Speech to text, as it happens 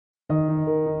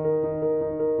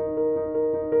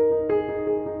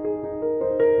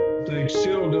they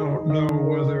still don't know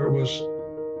whether it was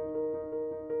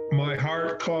my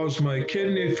heart caused my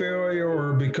kidney failure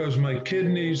or because my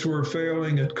kidneys were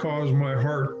failing, it caused my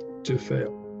heart to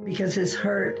fail. Because his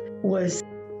heart was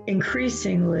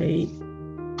increasingly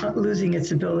losing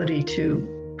its ability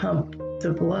to pump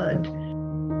the blood.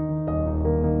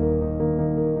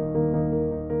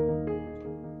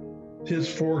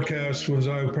 His forecast was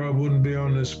I probably wouldn't be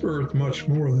on this earth much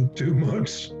more than 2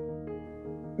 months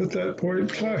at that point in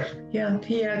time. Yeah,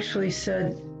 he actually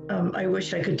said, I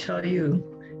wish I could tell you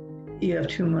you have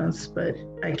 2 months, but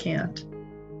I can't.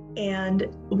 And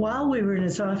while we were in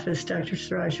his office, Dr.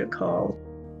 Saraja called.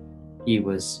 He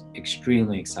was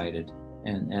extremely excited,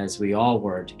 and as we all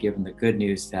were, to give him the good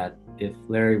news that if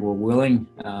Larry were willing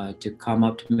to come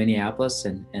up to Minneapolis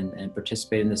and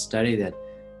participate in the study, that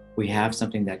we have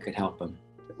something that could help him.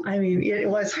 I mean, it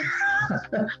was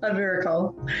a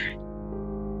miracle.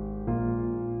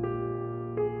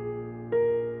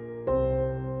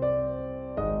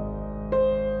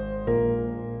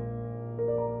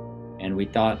 And we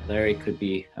thought Larry could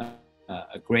be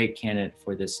a great candidate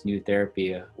for this new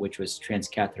therapy, which was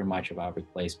transcatheter mitral valve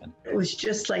replacement. It was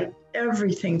just like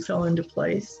everything fell into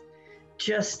place,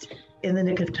 just in the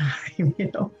nick of time, you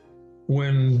know.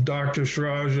 When Dr.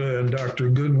 Saraja and Dr.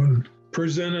 Goodwin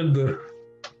presented the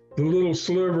little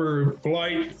sliver of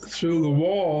light through the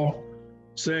wall,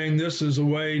 saying this is a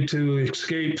way to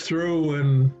escape through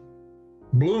and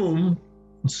bloom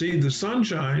and see the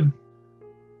sunshine,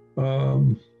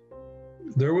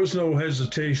 there was no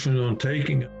hesitation on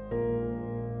taking it.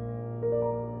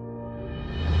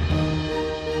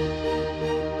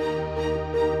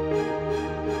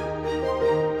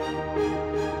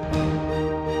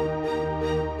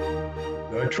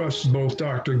 I trust both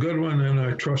Dr. Goodwin and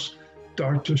I trust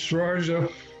Dr.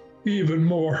 Saraja even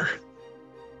more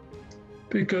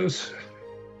because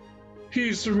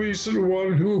he's the recent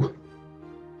one who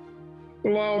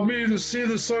allowed me to see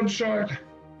the sunshine.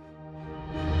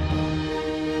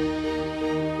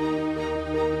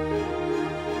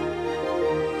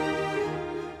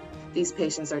 These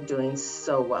patients are doing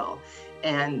so well,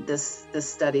 and this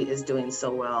study is doing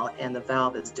so well, and the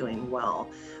valve is doing well.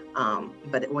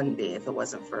 But it wouldn't be if it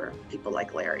wasn't for people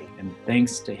like Larry. And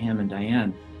thanks to him and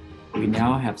Diane, we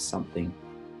now have something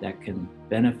that can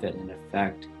benefit and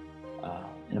affect,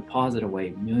 in a positive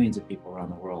way, millions of people around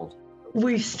the world.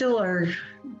 We still are,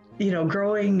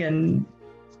 growing and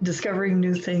discovering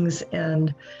new things,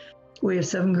 and we have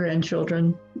 7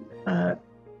 grandchildren,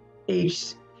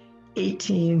 aged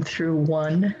 18 through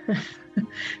 1.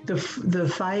 The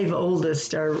 5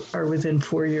 oldest are within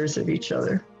 4 years of each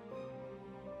other.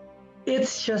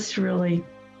 It's just really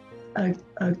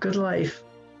a good life.